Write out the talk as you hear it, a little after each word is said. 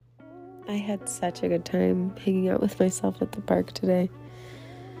I had such a good time hanging out with myself at the park today.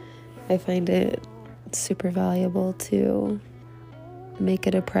 I find it super valuable to make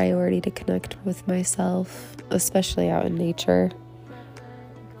it a priority to connect with myself, especially out in nature.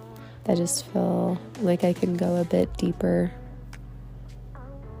 I just feel like I can go a bit deeper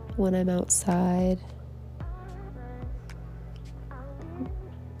when I'm outside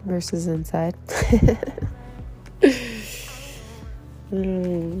versus inside.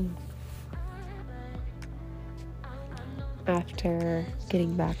 After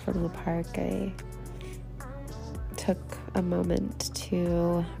getting back from the park, I took a moment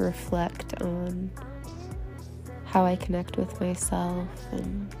to reflect on how I connect with myself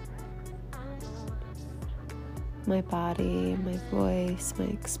and my body, my voice, my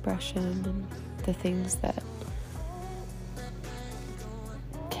expression, and the things that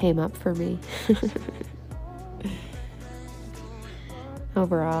came up for me.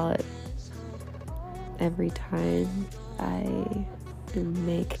 Overall, every time I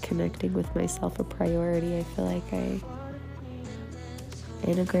make connecting with myself a priority, I feel like I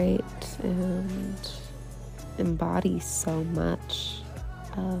integrate and embody so much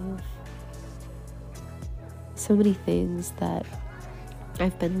of so many things that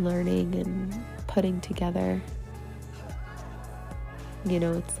I've been learning and putting together. You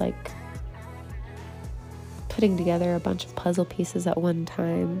know, it's like putting together a bunch of puzzle pieces at one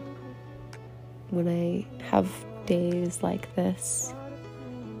time. When I have days like this,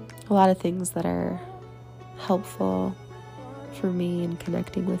 a lot of things that are helpful for me in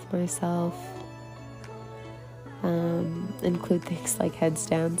connecting with myself include things like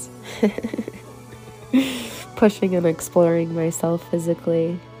headstands. Pushing and exploring myself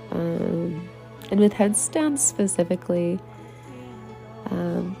physically. And with headstands specifically,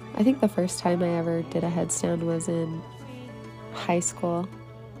 I think the first time I ever did a headstand was in high school.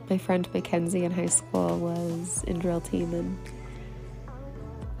 My friend Mackenzie in high school was in drill team,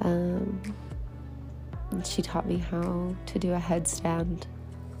 and she taught me how to do a headstand,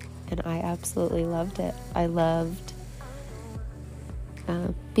 and I absolutely loved it. I loved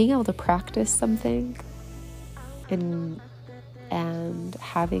being able to practice something and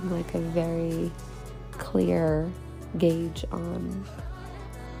having like a very clear gauge on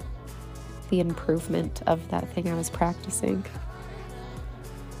the improvement of that thing I was practicing.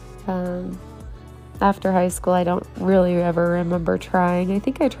 After high school, I don't really ever remember trying. I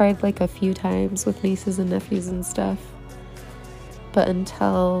think I tried like a few times with nieces and nephews and stuff, but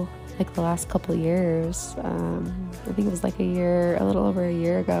until like the last couple of years, I think it was like a little over a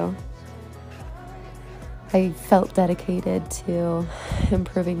year ago, I felt dedicated to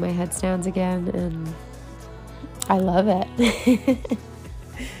improving my headstands again, and I love it.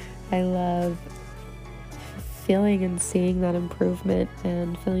 I love feeling and seeing that improvement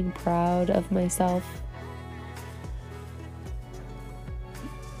and feeling proud of myself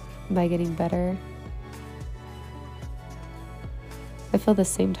by getting better. I feel the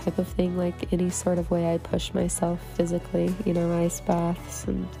same type of thing like any sort of way I push myself physically, you know, ice baths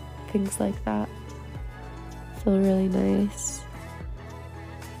and things like that. Feel really nice.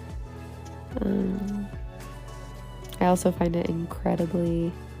 I also find it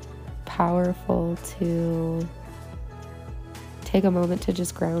incredibly powerful to take a moment to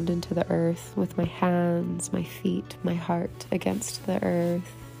just ground into the earth with my hands, my feet, my heart against the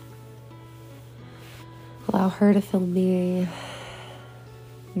earth. Allow her to feel me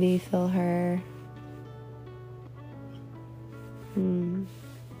feel her.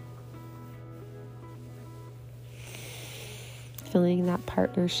 Feeling that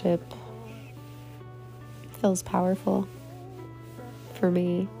partnership feels powerful for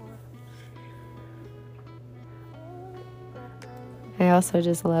me. I also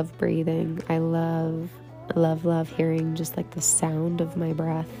just love breathing. I love hearing just like the sound of my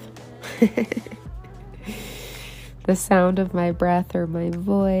breath. The sound of my breath or my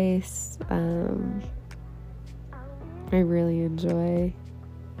voice. I really enjoy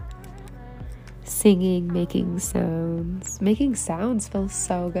singing, making sounds. Making sounds feels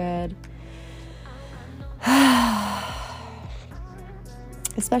so good.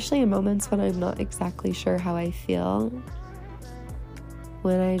 Especially in moments when I'm not exactly sure how I feel.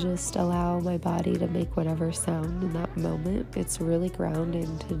 When I just allow my body to make whatever sound in that moment, it's really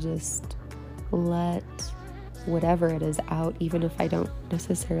grounding to just let whatever it is out, even if I don't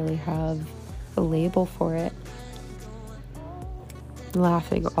necessarily have a label for it.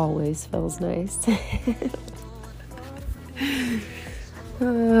 Laughing always feels nice. I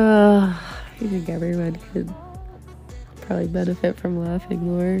think everyone could probably benefit from laughing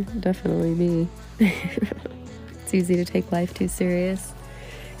more. Definitely me. It's easy to take life too serious.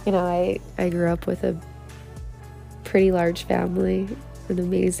 You know, I grew up with a pretty large family, an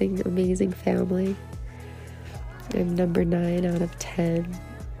amazing, amazing family. I'm number 9 out of 10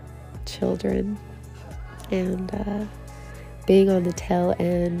 children. And being on the tail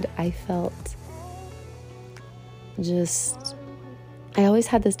end, I felt I always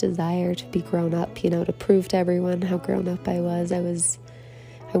had this desire to be grown up, you know, to prove to everyone how grown up I was.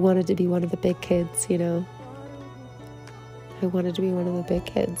 I wanted to be one of the big kids, you know. I wanted to be one of the big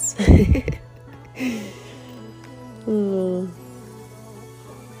kids. Oh,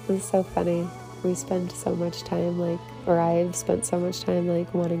 it's so funny. We spend so much time I've spent so much time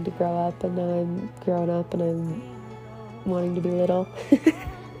wanting to grow up, and now I'm grown up and I'm wanting to be little.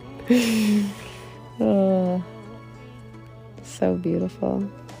 Oh, so beautiful.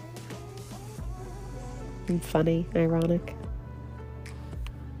 And funny, ironic.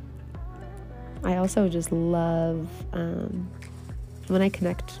 I also just love when I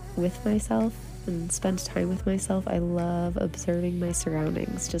connect with myself and spend time with myself. I love observing my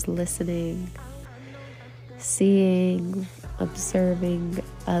surroundings, just listening, seeing, observing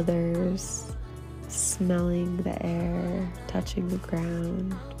others, smelling the air, touching the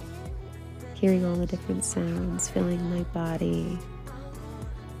ground, hearing all the different sounds, feeling my body,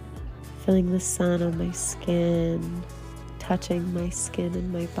 feeling the sun on my skin, touching my skin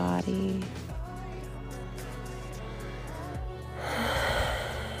and my body.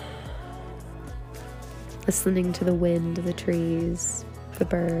 Listening to the wind, the trees, the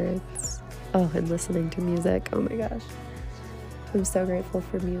birds. Oh, and listening to music. Oh my gosh. I'm so grateful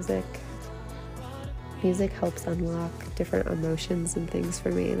for music. Music helps unlock different emotions and things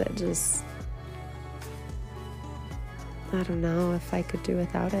for me that just, I don't know if I could do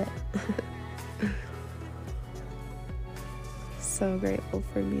without it. So grateful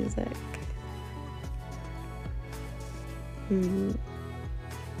for music.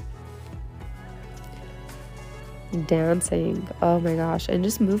 Dancing, oh my gosh, and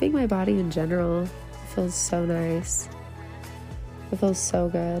just moving my body in general feels so nice. It feels so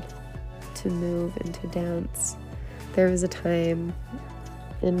good to move and to dance. There was a time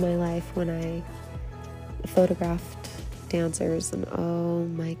in my life when I photographed dancers, and oh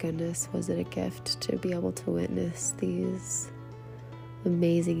my goodness, was it a gift to be able to witness these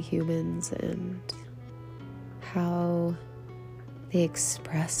amazing humans and how they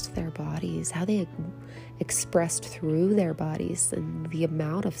expressed their bodies, how they expressed through their bodies, and the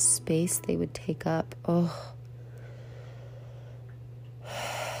amount of space they would take up. Oh,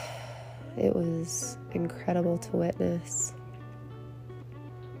 it was incredible to witness.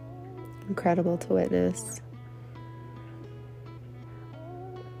 Incredible to witness.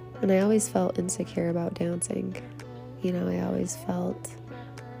 And I always felt insecure about dancing. You know, I always felt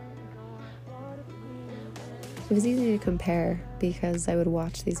it was easy to compare, because I would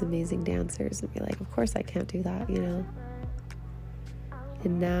watch these amazing dancers and be like, of course I can't do that, you know.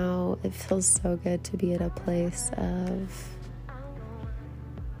 And now it feels so good to be at a place of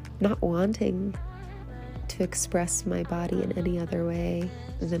not wanting to express my body in any other way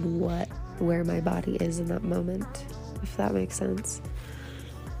than where my body is in that moment, if that makes sense.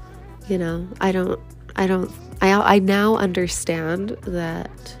 You know, I now understand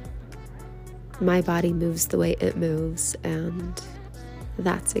that my body moves the way it moves, and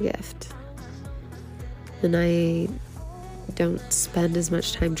that's a gift. And I don't spend as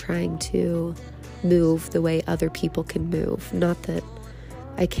much time trying to move the way other people can move. Not that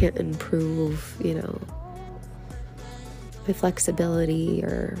I can't improve, you know, my flexibility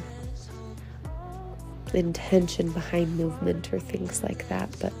or intention behind movement or things like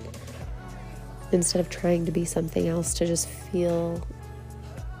that, but instead of trying to be something else, to just feel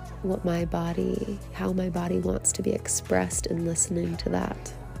how my body wants to be expressed, and listening to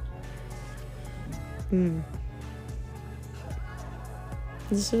that.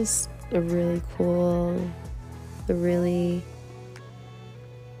 It's just a really cool, a really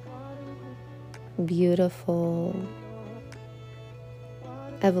beautiful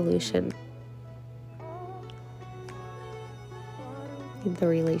evolution in the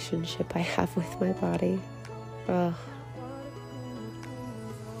relationship I have with my body. Oh.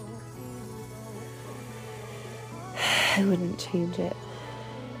 I wouldn't change it.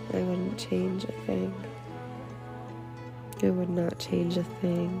 I wouldn't change a thing. I would not change a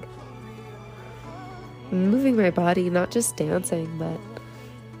thing. Moving my body, not just dancing, but,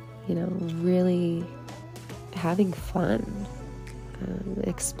 you know, really having fun.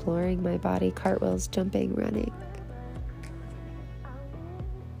 Exploring my body, cartwheels, jumping, running.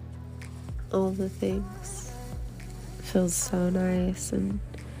 All the things. Feels so nice. And,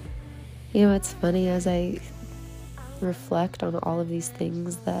 you know, it's funny, as I reflect on all of these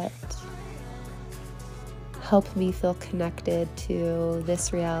things that help me feel connected to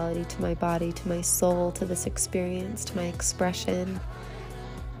this reality, to my body, to my soul, to this experience, to my expression,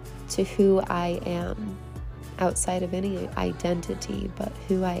 to who I am, outside of any identity, but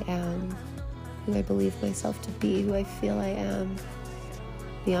who I am, who I believe myself to be, who I feel I am,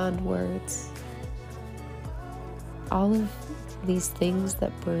 beyond words. All of these things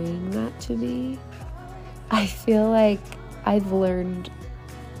that bring that to me, I feel like I've learned,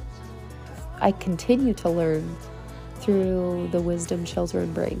 I continue to learn through the wisdom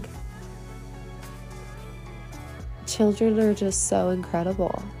children bring. Children are just so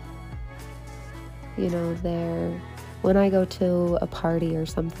incredible. You know, when I go to a party or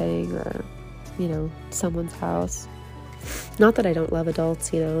something, or, you know, someone's house, not that I don't love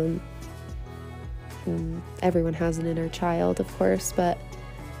adults, you know, and everyone has an inner child, of course, but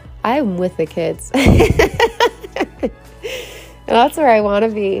I'm with the kids. And that's where I want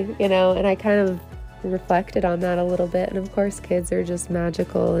to be, you know, and I kind of reflected on that a little bit. And of course, kids are just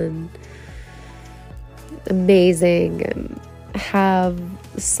magical and amazing and have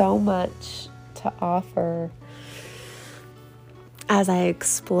so much to offer as I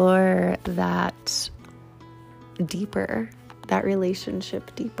explore that deeper, that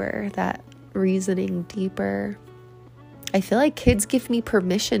relationship deeper, that reasoning deeper. I feel like kids give me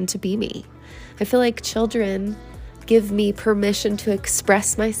permission to be me. I feel like children give me permission to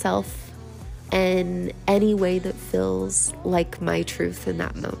express myself in any way that feels like my truth in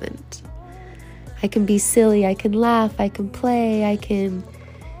that moment. I can be silly, I can laugh, I can play, I can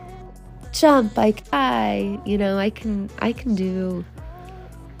jump, I cry, you know, I can do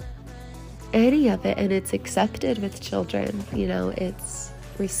any of it, and it's accepted with children, you know, it's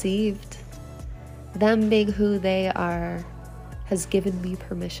received. Them being who they are has given me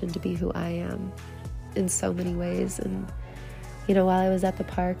permission to be who I am in so many ways. And, you know, while I was at the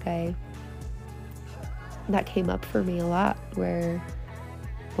park, that came up for me a lot, where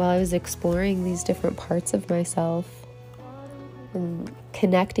while I was exploring these different parts of myself and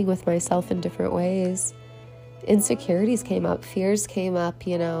connecting with myself in different ways, insecurities came up, fears came up,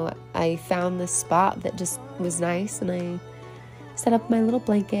 you know. I found this spot that just was nice, and I set up my little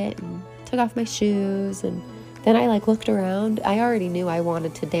blanket and took off my shoes, and then I looked around. I already knew I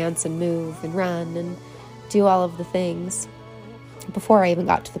wanted to dance and move and run and do all of the things before I even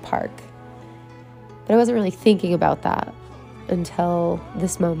got to the park. But I wasn't really thinking about that until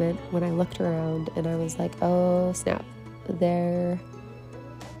this moment when I looked around and I was like, oh snap, there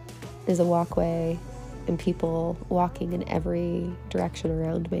is a walkway and people walking in every direction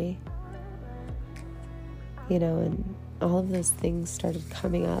around me. You know, and all of those things started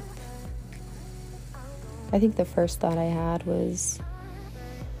coming up. I think the first thought I had was,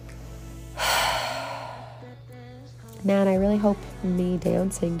 man, I really hope me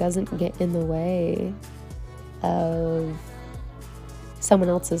dancing doesn't get in the way of someone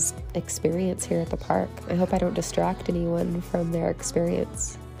else's experience here at the park. I hope I don't distract anyone from their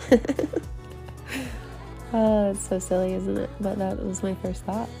experience. It's so silly, isn't it? But that was my first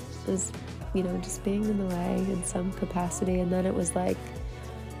thought, is, you know, just being in the way in some capacity. And then it was like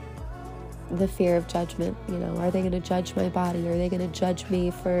the fear of judgment. You know, are they going to judge my body? Are they going to judge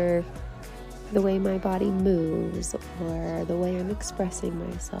me for the way my body moves, or the way I'm expressing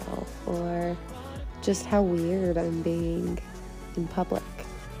myself, or just how weird I'm being in public?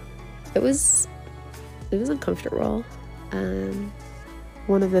 It was uncomfortable.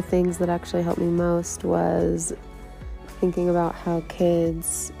 One of the things that actually helped me most was thinking about how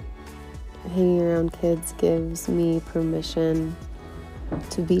hanging around kids gives me permission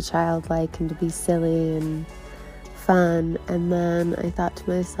to be childlike and to be silly and fun. And then I thought to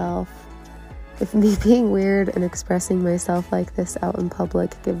myself, if me being weird and expressing myself like this out in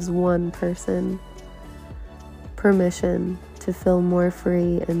public gives one person permission to feel more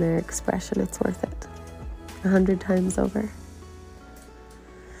free in their expression, it's worth it 100 times over.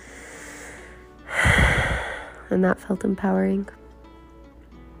 And that felt empowering.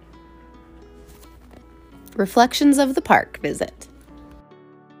 Reflections of the park visit.